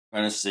We're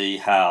going to see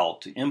how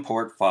to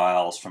import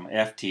files from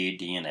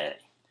FTDNA.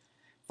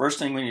 First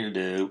thing we need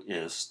to do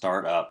is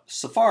start up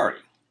Safari.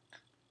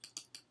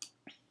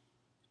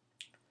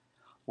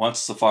 Once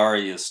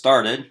Safari is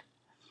started,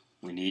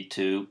 we need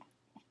to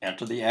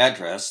enter the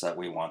address that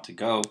we want to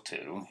go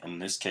to. In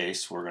this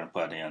case, we're going to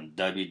put in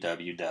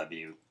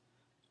www.ftdna.com.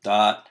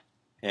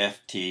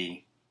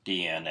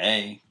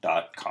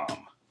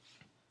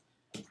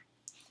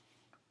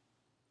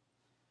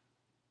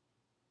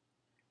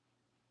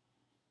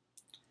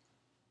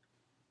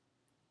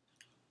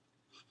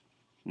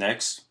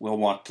 Next, we'll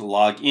want to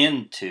log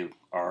into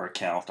our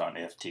account on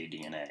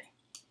FTDNA.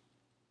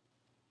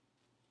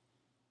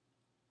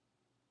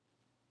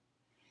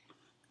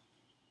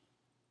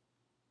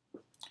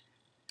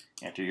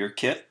 Enter your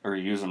kit or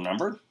user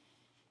number.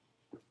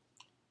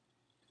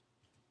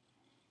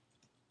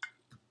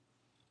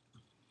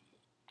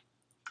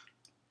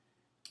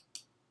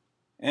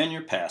 And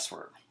your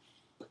password.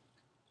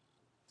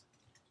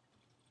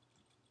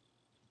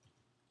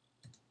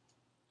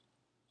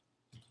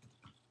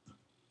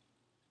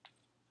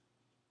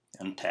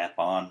 And tap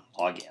on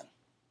Login.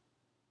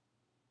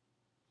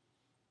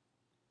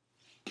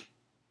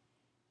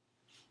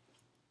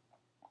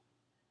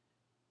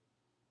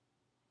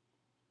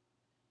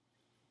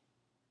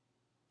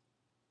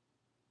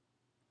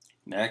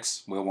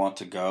 Next, we'll want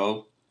to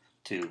go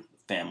to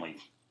Family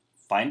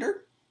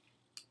Finder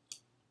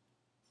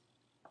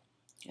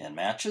and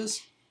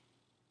Matches.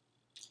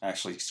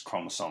 Actually, it's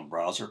Chromosome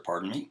Browser,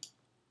 pardon me.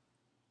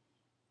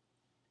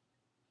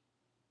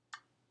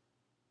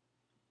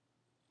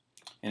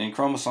 And in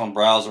Chromosome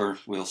Browser,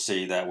 we'll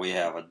see that we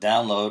have a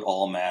download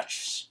all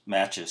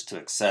matches to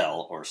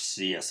Excel or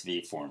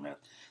CSV format.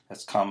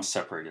 That's comma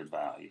separated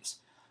values.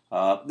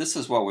 This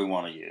is what we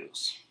want to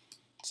use.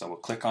 So we'll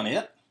click on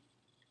it.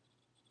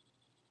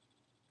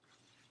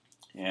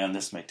 And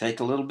this may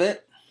take a little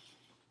bit.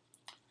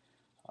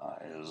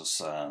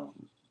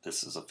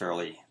 This is a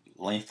fairly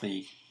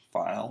lengthy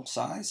file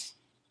size.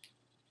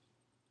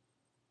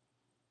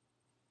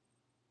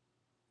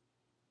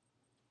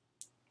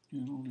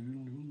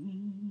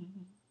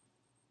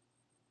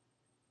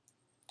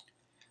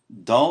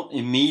 Don't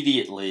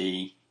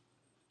immediately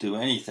do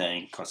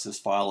anything because this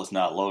file is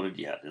not loaded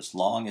yet. As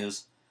long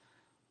as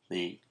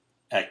the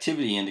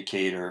activity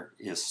indicator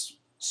is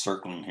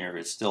circling here,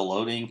 it's still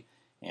loading,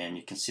 and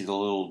you can see the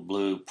little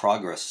blue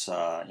progress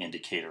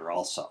indicator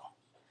also.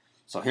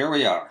 So here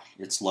we are,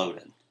 it's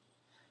loaded.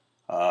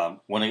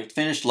 When it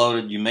finished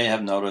loaded, you may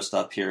have noticed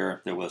up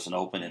here there was an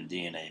open in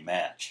DNA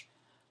match.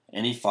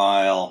 Any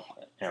file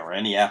or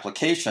any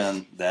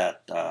application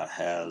that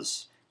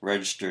has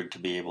registered to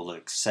be able to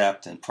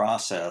accept and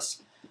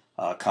process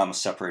comma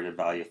separated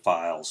value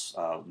files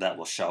that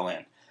will show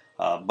in.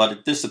 But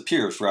it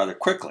disappears rather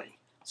quickly.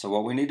 So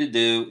what we need to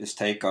do is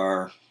take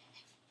our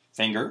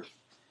finger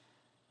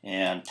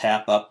and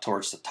tap up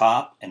towards the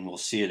top, and we'll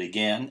see it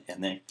again,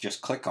 and then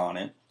just click on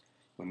it.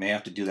 We may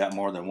have to do that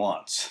more than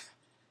once.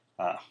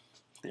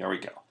 There we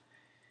go.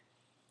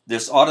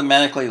 This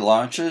automatically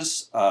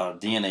launches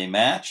DNA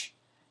match,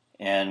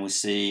 and we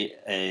see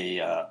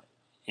a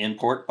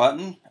import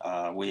button.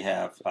 We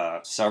have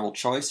several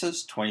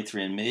choices,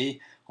 23andMe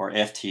or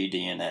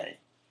FTDNA.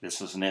 This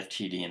is an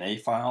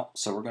FTDNA file,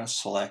 so we're going to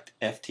select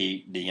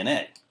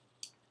FTDNA.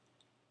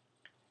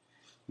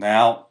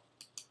 Now,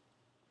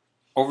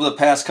 over the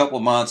past couple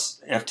of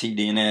months,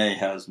 FTDNA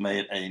has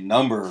made a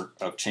number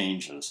of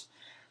changes.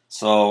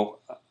 So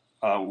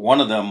one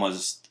of them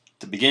was,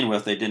 to begin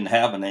with, they didn't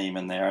have a name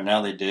in there.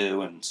 Now they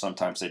do, and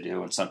sometimes they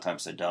do, and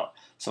sometimes they don't.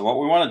 So what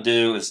we want to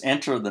do is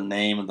enter the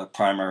name of the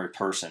primary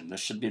person. This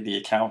should be the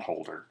account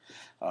holder.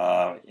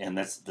 And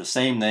that's the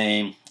same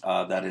name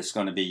that is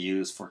going to be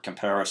used for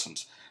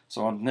comparisons.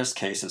 So in this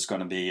case, it's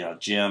going to be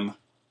Jim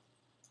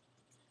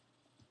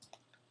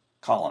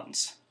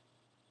Collins.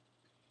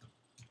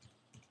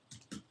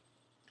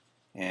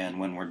 And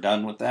when we're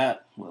done with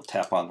that, we'll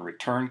tap on the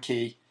return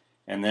key,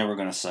 and then we're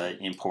going to say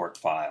import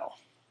file.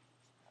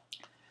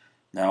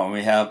 Now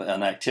we have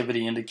an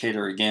activity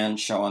indicator again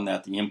showing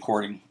that the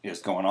importing is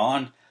going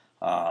on.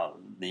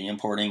 The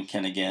importing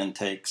can again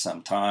take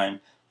some time.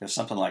 There's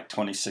something like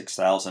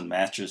 26,000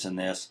 matches in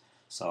this,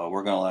 so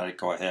we're going to let it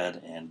go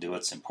ahead and do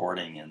its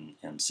importing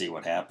and see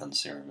what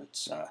happens here.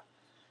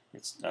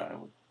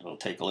 It'll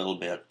take a little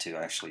bit to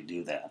actually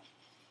do that.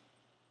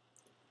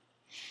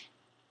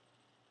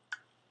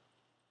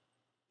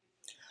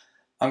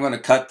 I'm going to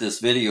cut this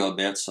video a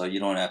bit so you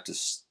don't have to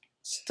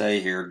stay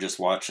here just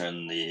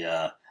watching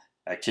the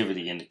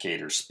activity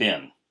indicator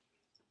spin.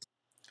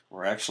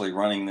 We're actually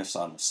running this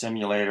on the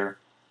simulator,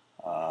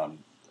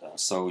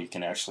 so we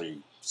can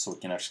actually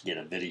get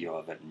a video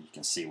of it and you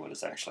can see what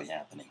is actually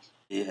happening.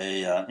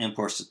 A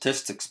import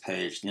statistics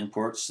page. The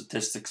import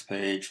statistics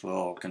page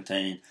will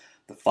contain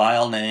the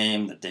file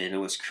name, the data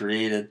was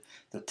created,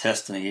 the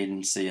testing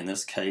agency, in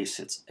this case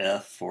it's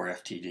F for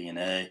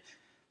FTDNA,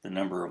 the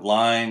number of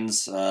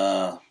lines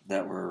that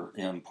were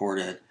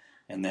imported,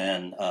 and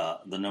then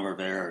the number of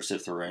errors,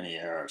 if there were any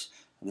errors.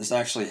 This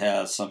actually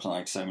has something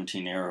like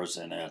 17 errors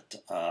in it.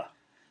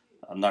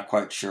 I'm not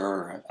quite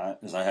sure,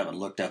 as I haven't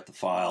looked at the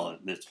file.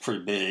 It's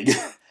pretty big,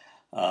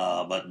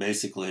 but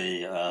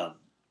basically,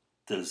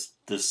 these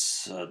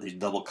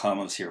double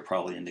commas here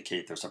probably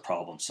indicate there's a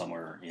problem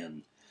somewhere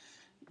in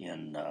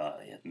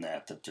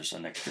that there's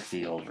an extra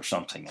field or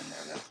something in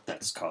there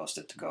that's caused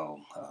it to go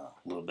a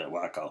little bit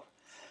wacko.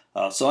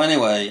 So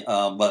anyway,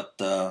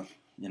 with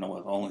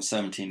only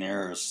 17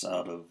 errors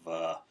out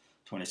of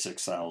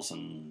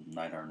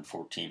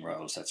 26,914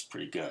 rows, that's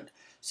pretty good.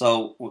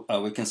 So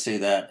we can see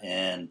that,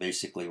 and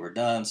basically we're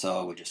done.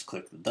 So we just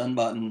click the Done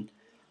button,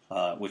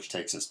 which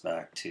takes us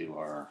back to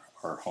our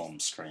home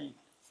screen.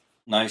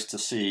 Nice to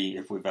see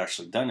if we've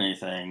actually done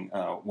anything.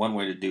 One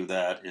way to do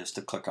that is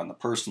to click on the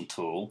Person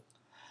tool,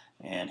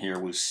 and here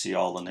we see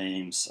all the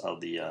names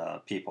of the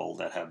people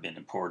that have been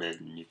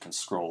imported, and you can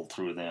scroll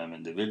through them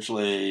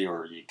individually,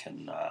 or you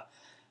can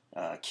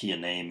key a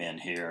name in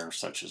here,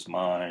 such as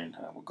mine.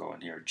 We'll go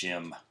in here,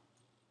 Jim,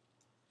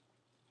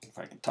 if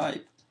I can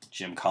type,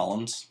 Jim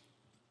Collins.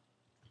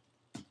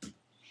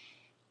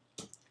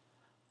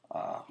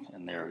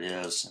 And there it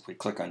is. If we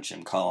click on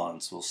Jim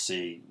Collins, we'll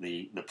see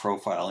the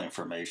profile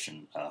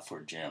information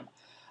for Jim.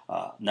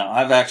 Now,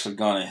 I've actually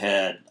gone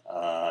ahead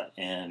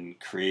and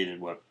created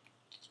what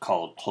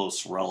called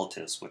close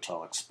relatives, which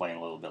I'll explain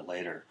a little bit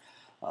later,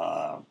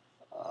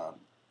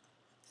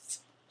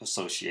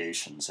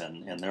 associations,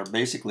 and they're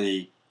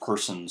basically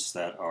persons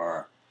that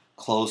are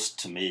close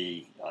to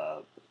me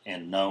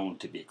and known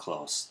to be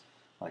close.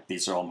 Like,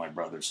 these are all my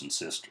brothers and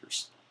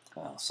sisters,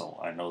 so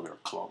I know they're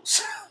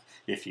close,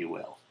 if you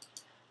will.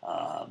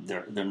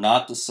 They're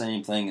not the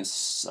same thing as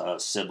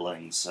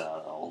siblings,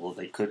 although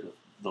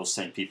those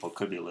same people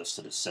could be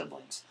listed as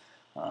siblings.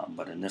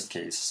 But in this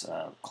case,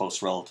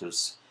 close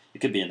relatives. It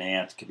could be an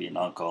aunt, it could be an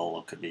uncle,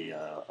 it could be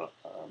a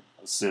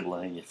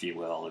sibling, if you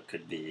will. It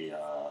could be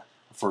a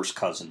first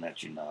cousin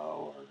that you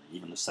know, or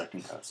even a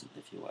second cousin,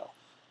 if you will.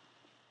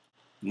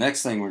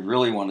 Next thing we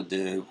really want to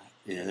do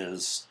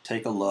is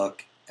take a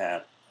look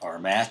at our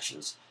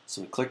matches.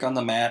 So we click on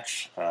the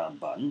Match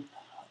button,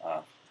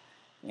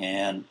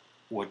 and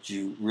what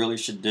you really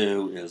should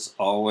do is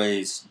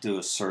always do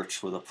a search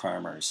for the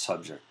primary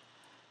subject.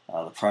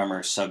 The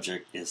primary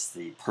subject is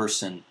the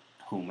person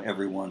whom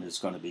everyone is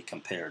going to be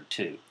compared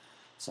to.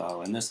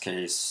 So in this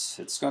case,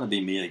 it's going to be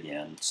me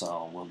again,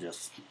 so we'll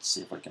just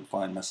see if I can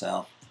find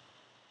myself.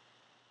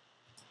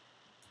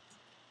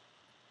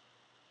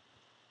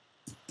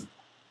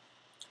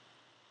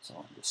 So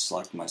I'll just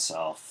select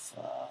myself,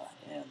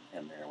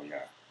 and there we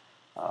are.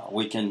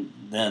 We can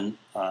then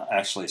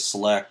actually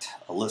select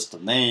a list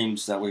of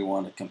names that we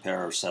want to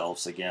compare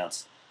ourselves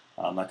against.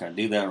 I'm not going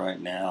to do that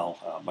right now.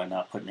 By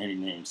not putting any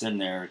names in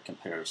there, it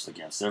compares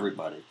against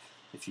everybody.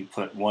 If you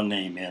put one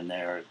name in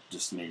there, it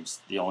just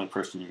means the only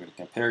person you're going to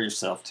compare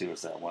yourself to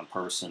is that one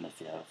person. If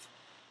you have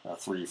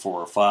 3,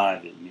 4, or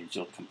 5, it means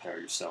you'll compare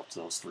yourself to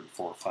those 3,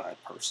 4, or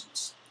 5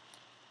 persons.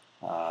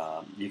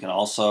 You can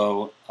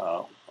also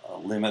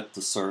limit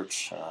the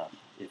search,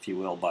 if you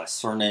will, by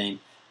surname.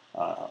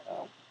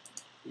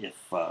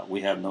 If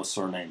we have no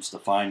surnames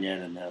defined yet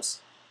in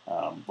this,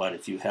 but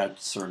if you had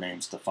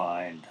surnames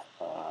defined,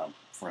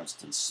 for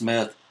instance,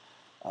 Smith,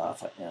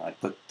 if I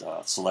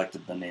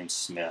selected the name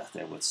Smith,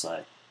 it would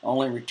say,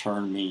 only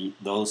return me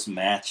those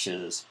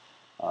matches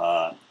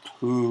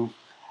who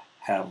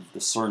have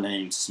the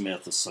surname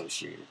Smith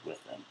associated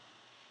with them.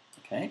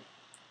 Okay.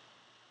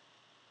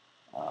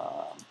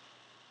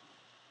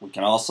 We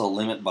can also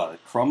limit by the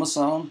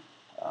chromosome.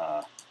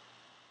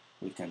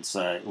 We can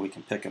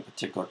pick a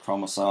particular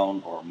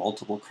chromosome or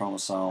multiple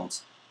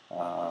chromosomes.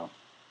 In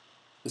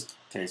this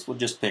case, we'll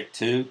just pick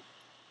 2.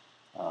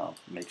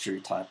 Make sure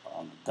you type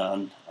on the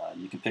Done.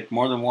 You can pick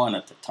more than one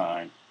at the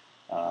time,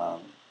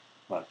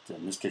 but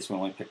in this case we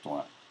only picked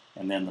 1.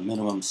 And then the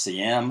minimum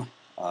CM,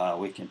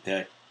 we can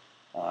pick,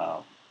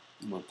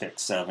 we'll pick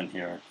 7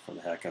 here for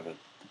the heck of it.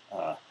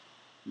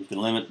 You can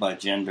limit by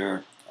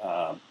gender.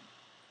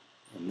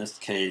 In this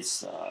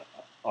case,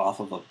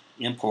 off of an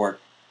import,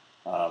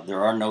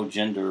 there are no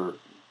gender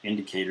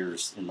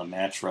indicators in the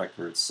match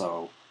record,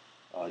 so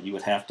you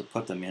would have to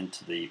put them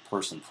into the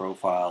person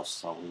profile,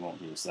 so we won't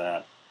use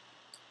that.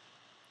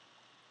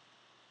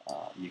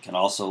 You can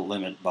also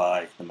limit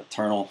by the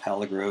maternal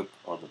haplogroup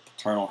or the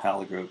paternal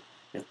haplogroup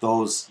if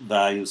those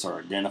values are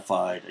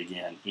identified,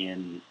 again,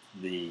 in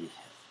the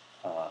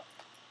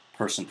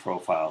person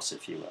profiles,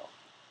 if you will.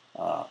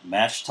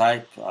 Match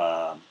type,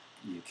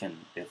 you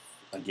can, if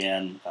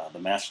again, the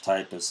match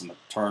type is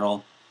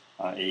maternal.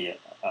 I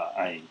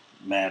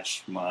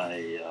match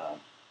my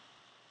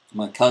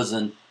my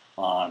cousin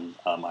on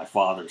my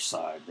father's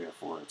side,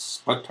 therefore it's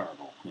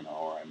paternal,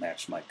 or I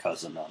match my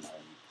cousin on my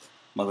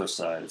mother's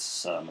side,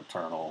 it's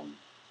maternal,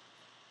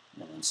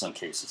 and in some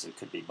cases it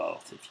could be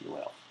both, if you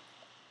will.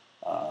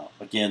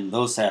 Again,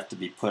 those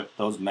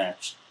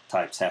match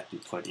types have to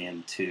be put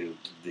into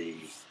the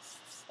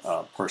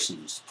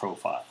person's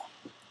profile.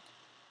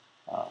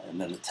 And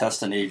then the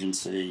testing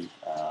agency,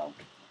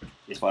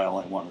 if I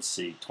only want to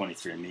see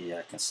 23andMe,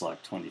 I can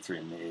select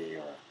 23andMe,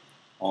 or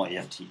only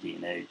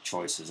FTDNA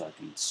choices, I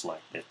can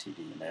select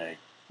FTDNA.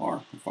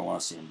 Or if I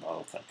want to see them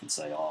both, I can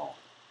say all.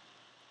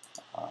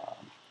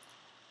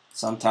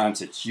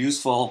 Sometimes it's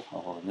useful,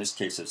 or in this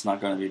case it's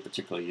not going to be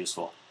particularly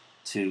useful,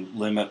 to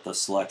limit the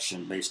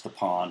selection based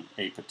upon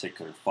a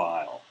particular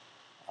file.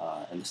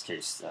 In this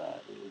case,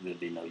 there'd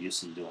be no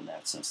use in doing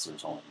that since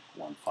there's only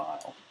one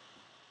file.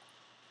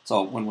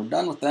 So when we're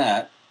done with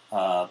that,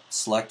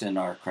 selecting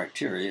our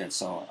criteria, and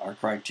so our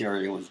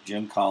criteria was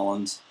Jim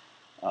Collins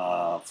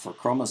for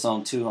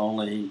chromosome 2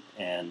 only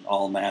and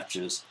all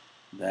matches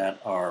that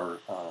are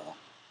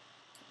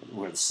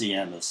where the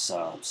CM is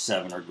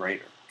 7 or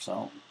greater.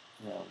 So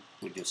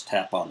we just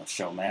tap on the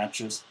show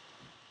matches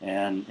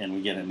and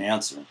we get an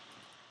answer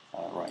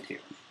right here.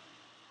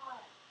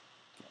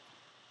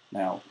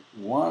 Now,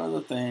 one of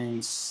the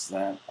things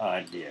that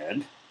I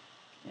did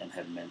and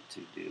had meant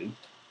to do,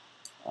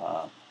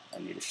 I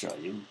need to show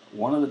you,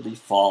 one of the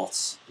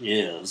defaults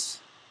is,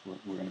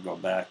 we're going to go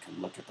back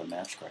and look at the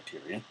match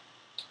criteria,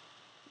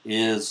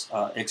 is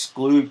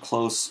exclude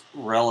close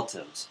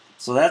relatives.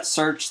 So that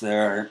search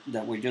there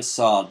that we just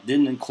saw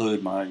didn't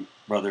include my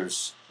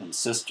brothers and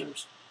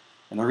sisters.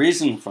 And the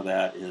reason for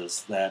that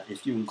is that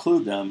if you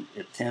include them,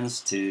 it tends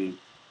to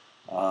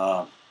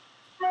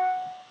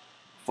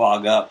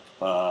fog up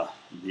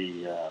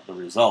the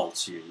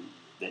results.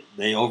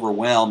 They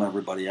overwhelm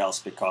everybody else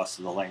because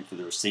of the length of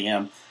their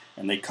CM,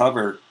 and they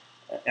cover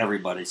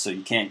everybody, so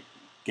you can't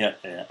get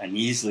an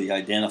easily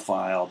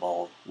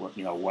identifiable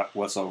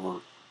what's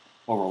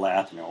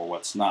overlapping or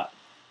what's not.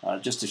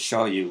 Just to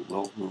show you,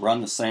 we'll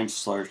run the same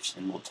search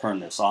and we'll turn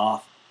this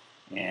off.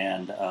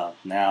 And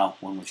now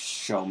when we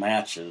show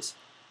matches,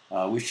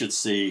 we should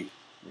see,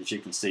 as you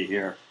can see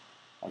here,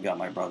 I've got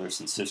my brothers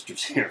and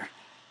sisters here,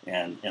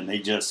 and they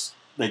just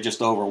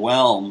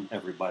overwhelm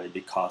everybody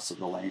because of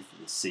the length of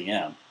the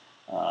CM.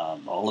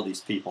 All of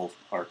these people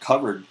are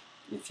covered,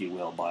 if you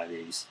will, by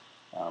these,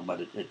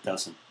 but it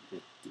doesn't.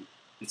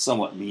 It's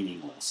somewhat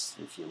meaningless,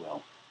 if you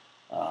will.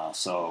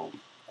 So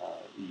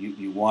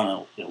you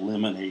want to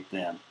eliminate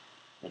them,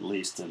 at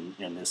least in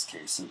this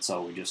case. And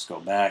so we just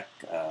go back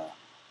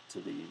to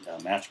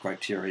the match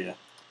criteria,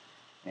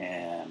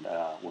 and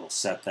we'll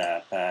set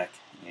that back,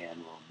 and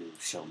we'll do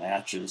show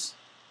matches.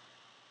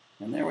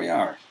 And there we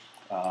are.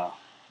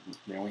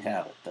 There we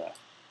have it.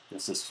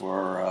 This is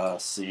for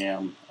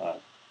CM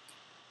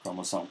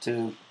chromosome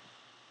 2.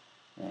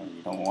 And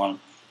you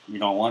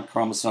don't want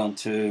chromosome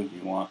 2.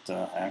 You want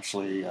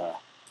actually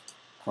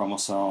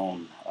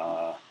chromosome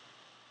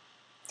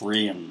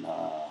 3 and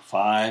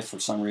 5 for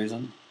some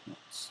reason.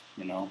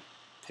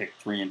 Pick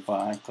 3 and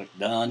 5. Click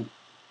done,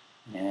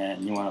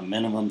 and you want a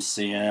minimum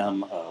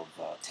CM of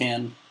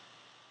 10.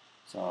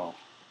 So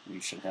we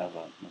should have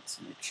a. Let's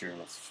make sure.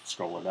 Let's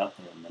scroll it up.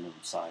 We have a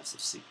minimum size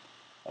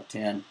of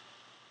 10.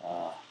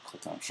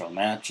 Click on show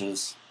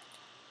matches,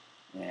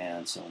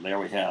 and so there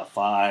we have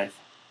 5.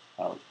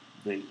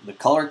 The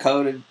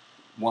color-coded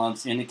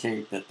ones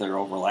indicate that they're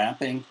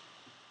overlapping.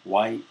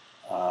 White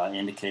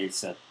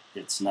indicates that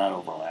it's not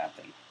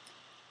overlapping.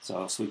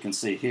 So as we can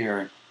see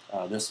here,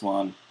 this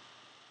one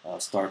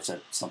starts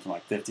at something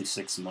like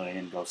 56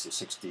 million, goes to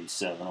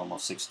 67,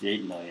 almost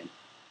 68 million.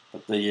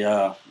 But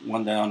the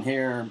one down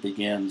here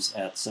begins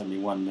at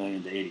 71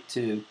 million to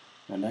 82.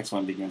 The next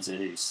one begins at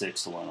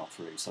 86 to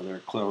 103. So they're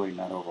clearly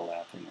not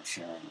overlapping or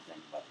sharing with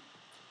anybody.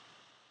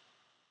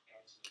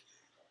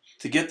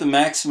 To get the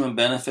maximum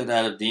benefit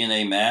out of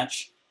DNA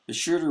match, be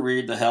sure to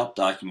read the help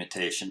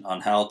documentation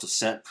on how to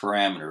set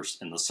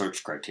parameters in the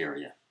search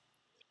criteria.